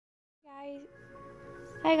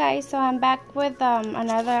Hi guys, so I'm back with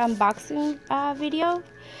another unboxing video.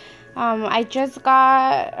 I just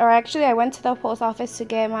got, or actually I went to the post office to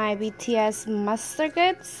get my BTS mustard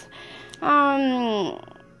goods.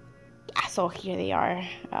 So here they are.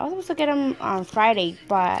 I was supposed to get them on Friday,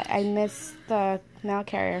 but I missed the mail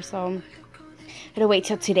carrier, so I had to wait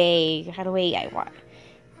till today. I had to wait,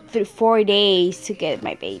 through 4 days to get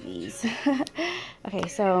my babies. Okay,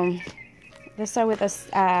 so let's start with this,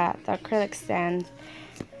 the acrylic stand.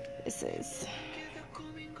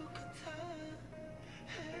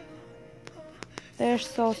 They're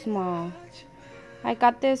so small. I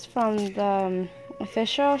got this from the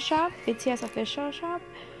official shop, BTS official shop.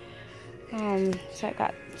 So I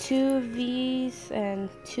got 2 of these and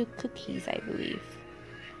 2 cookies, I believe.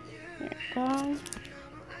 There we go.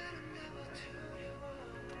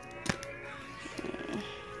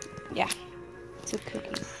 Yeah, 2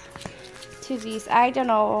 cookies. 2 of these. I don't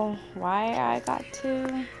know why I got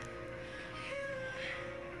 2.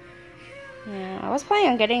 Yeah, I was planning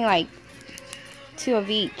on getting like 2 of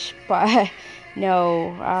each, but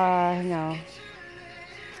no.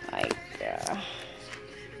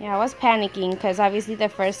 Yeah, I was panicking because obviously the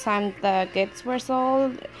first time the goods were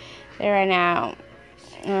sold, they ran out.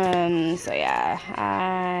 So yeah,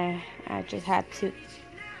 I just had to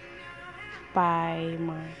buy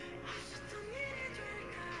more.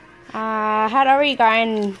 I had already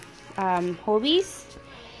gotten Hobbies.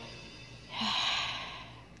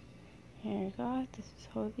 Here we go. This is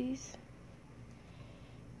Hobbies.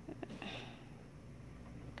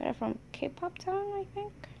 Got it from K-pop Town, I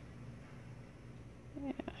think.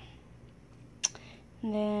 Yeah.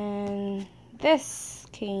 And then this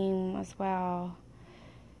came as well.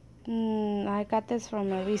 I got this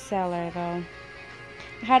from a reseller though.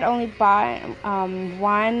 I had only bought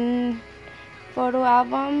one photo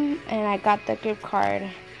album and I got the gift card.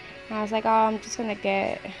 And I was like, oh, I'm just gonna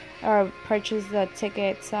get or purchase the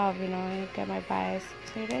ticket itself, you know, and get my bias.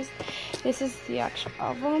 So here it is. This is the actual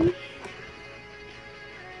album.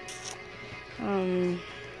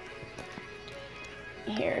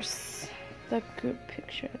 Here's the group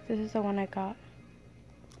picture. This is the one I got.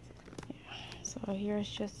 Yeah. So here's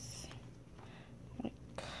just like,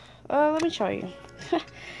 let me show you.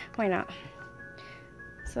 Why not?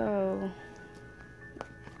 So I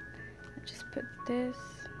just put this.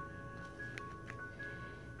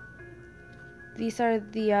 These are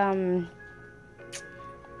the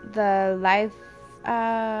live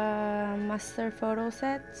mustard photo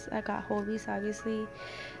sets. I got Hobbies, obviously.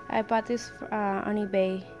 I bought this on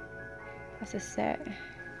eBay as a set.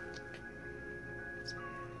 It's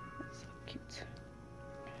so cute.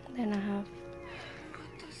 Then I have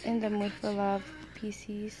In the Mood for Love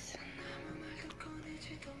PCs.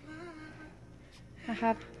 I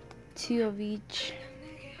have 2 of each.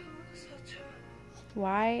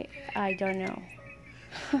 Why? I don't know.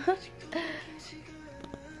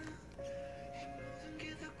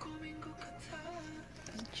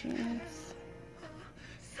 Jeans.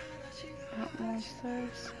 Hot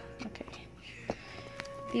Monsters. Okay.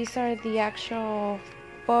 These are the actual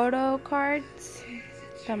photo cards.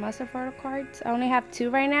 The mustard photo cards. I only have 2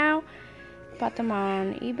 right now. Bought them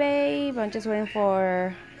on eBay, but I'm just waiting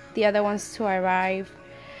for the other ones to arrive.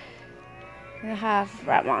 I have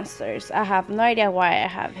Rat Monsters. I have no idea why I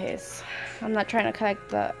have his. I'm not trying to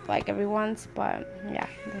collect like everyone's, but yeah,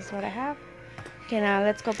 this is what I have. Okay, now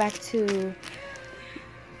let's go back to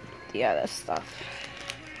the other stuff.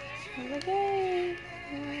 Okay,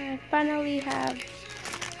 I finally have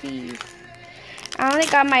these. I only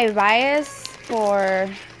got my bias for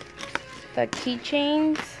the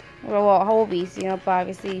keychains. Well, Hobbies, you know, but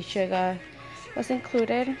obviously sugar was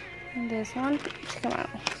included in this one. Check them out.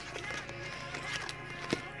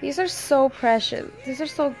 These are so precious. These are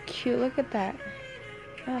so cute. Look at that.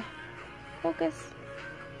 Oh, focus.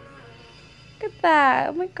 Look at that.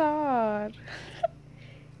 Oh my god.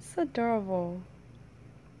 So adorable.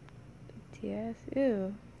 BTS.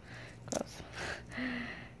 Ew. Gross.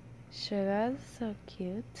 Sugar. So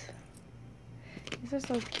cute. These are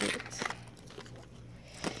so cute.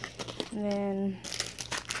 And then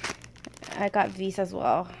I got these as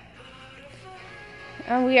well.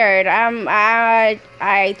 I'm weird.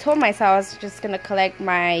 I told myself I was just gonna collect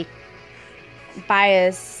my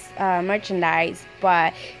bias merchandise,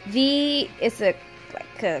 but V is like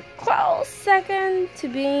a close second to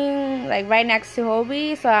being like right next to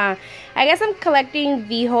Hobie. So I guess I'm collecting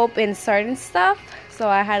V Hope in certain stuff. So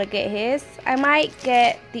I had to get his. I might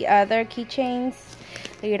get the other keychains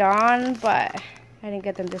later on, but I didn't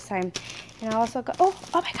get them this time. And I also got oh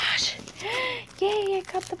my gosh! Yay! I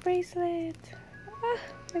got the bracelet. Oh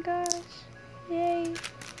my gosh. Yay.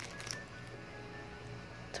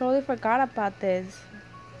 totally forgot about this.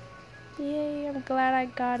 Yay, I'm glad I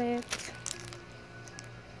got it.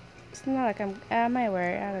 It's not like I might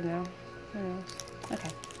wear it, I don't know. Okay.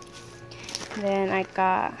 Then I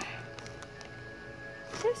got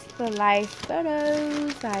just the live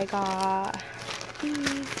photos. I got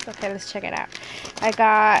these. Okay, let's check it out. I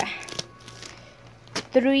got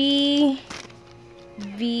 3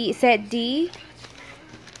 set D.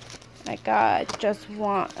 I got just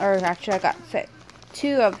one, or actually I got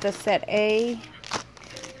 2 of the set A,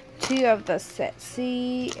 2 of the set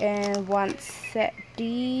C, and 1 set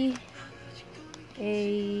D.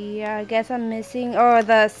 I guess I'm missing, or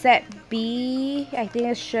the set B, I think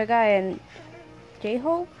it's Sugar and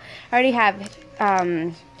J-Hope. I already have,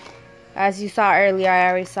 as you saw earlier, I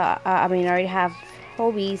already have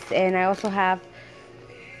Hobies, and I also have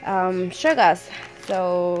Sugas,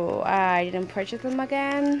 so I didn't purchase them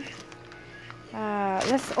again.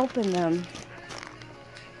 Let's open them.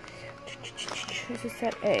 This is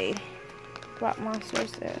set A. Rock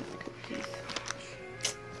Monsters and cookies.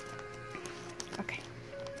 Okay.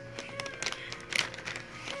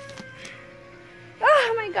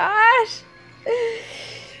 Oh my gosh!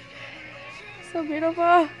 So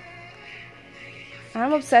beautiful.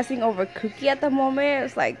 I'm obsessing over Cookie at the moment.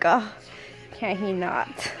 It's like, oh, can't he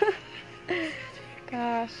not?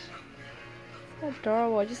 Gosh. So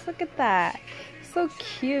adorable. Just look at that. So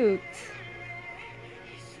cute.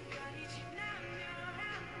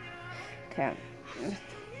 Okay.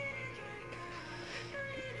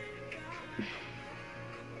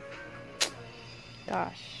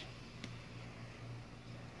 Gosh.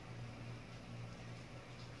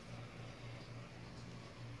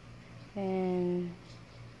 And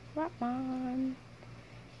Ratman.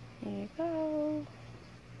 Here you go.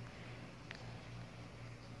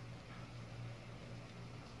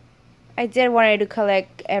 I did want to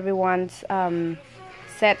collect everyone's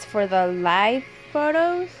sets for the live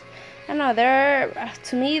photos. I don't know,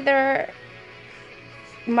 to me they're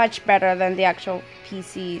much better than the actual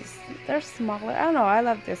PCs. They're smaller. I don't know, I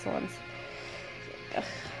love these ones. Ugh,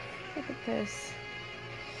 look at this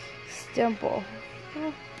stipple.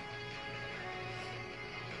 Oh.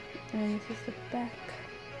 And this is the back.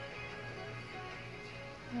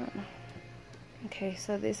 I don't know. Okay,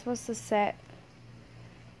 so this was the set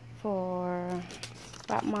for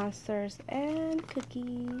Rock Monsters and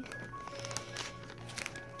Cookies.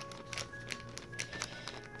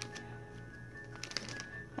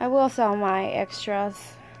 I will sell my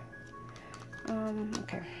extras.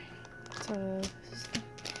 Okay, so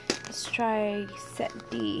let's try set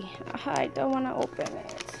D. I don't want to open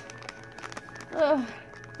it. Ugh,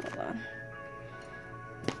 hold on.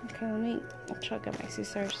 Okay, I'll try to get my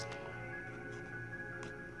scissors.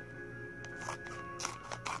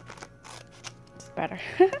 It's better.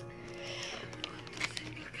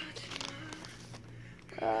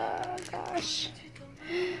 Oh gosh.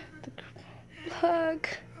 Look.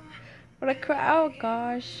 What a crowd. Oh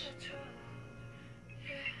gosh.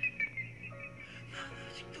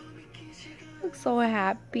 Look so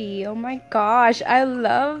happy. Oh my gosh. I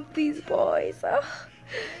love these boys.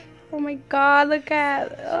 Oh my god. Look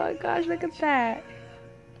at. Oh gosh. Look at that.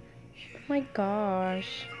 Oh my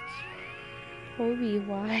gosh. Hobie,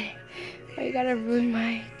 why? Why you gotta ruin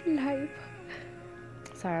my life?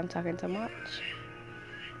 Sorry, I'm talking too much.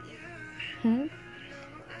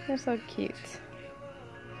 They're so cute.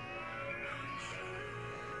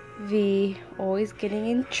 V, always getting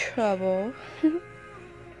in trouble.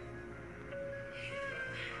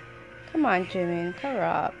 Come on, Jimin, cover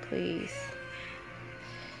up, please.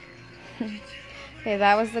 Okay,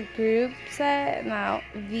 that was the group set. Now,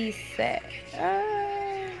 V set.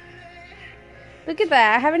 Look at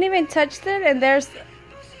that. I haven't even touched it, and there's...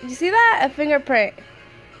 You see that? A fingerprint.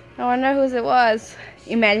 I wonder whose it was.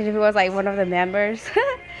 Imagine if it was like one of the members.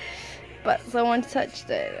 But someone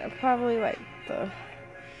touched it. Probably like the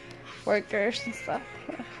workers and stuff.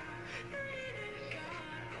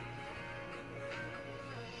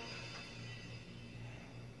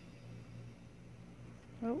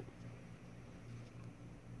 Oh.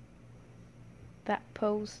 That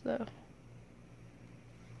pose though.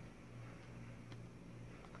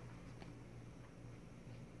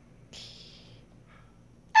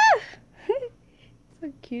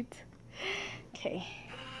 So cute. Okay.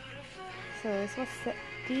 So this was set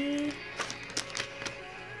D.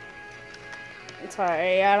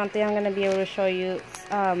 Sorry, I don't think I'm gonna be able to show you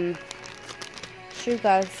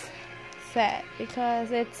Suga's set because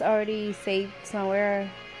it's already saved somewhere.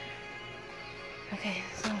 Okay,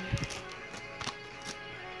 so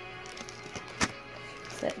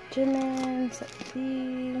set Jimin, set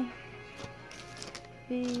V.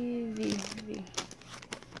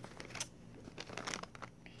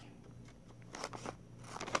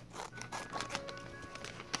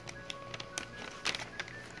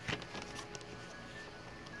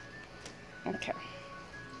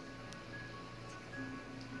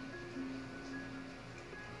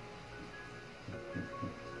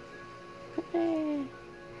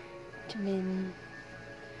 Min.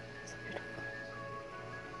 So beautiful.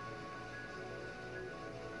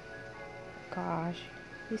 Gosh,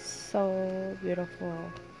 he's so beautiful.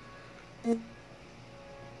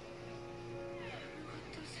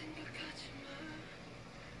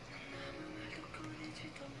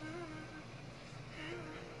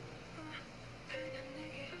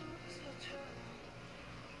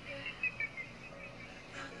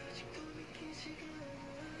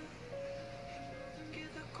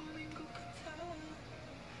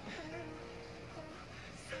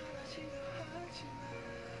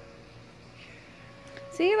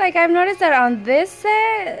 See, like I've noticed that on this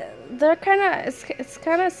set, they're kind of, it's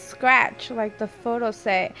kind of scratched, like the photo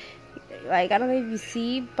set. Like, I don't know if you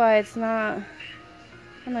see, but it's not, I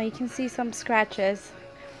don't know, you can see some scratches.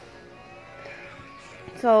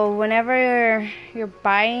 So whenever you're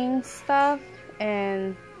buying stuff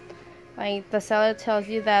and like the seller tells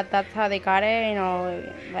you that that's how they got it, you know,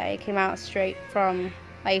 that it came out straight from,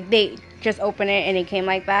 like they just opened it and it came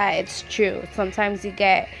like that, it's true. Sometimes you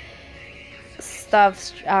get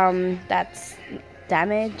stuff that's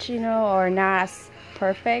damaged, you know, or not as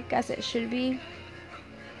perfect as it should be.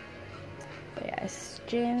 But yeah, it's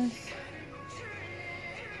jeans.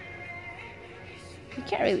 You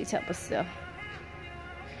can't really tell, but still.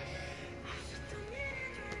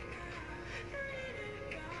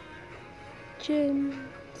 Jin,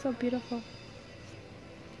 so beautiful.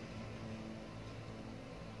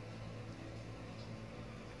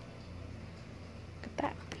 Look at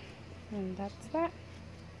that. And that's that.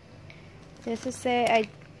 Just to say, I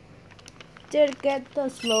did get the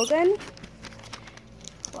slogan.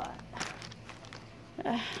 What?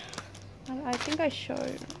 I think I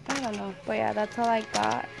showed. I don't know. But yeah, that's all I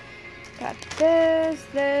got. Got this,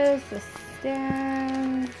 the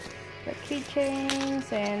stands, the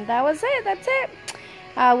keychains, and that was it. That's it.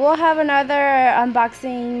 We'll have another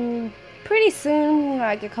unboxing pretty soon,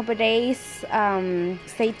 like a couple days.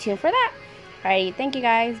 Stay tuned for that. Alrighty, thank you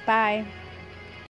guys. Bye.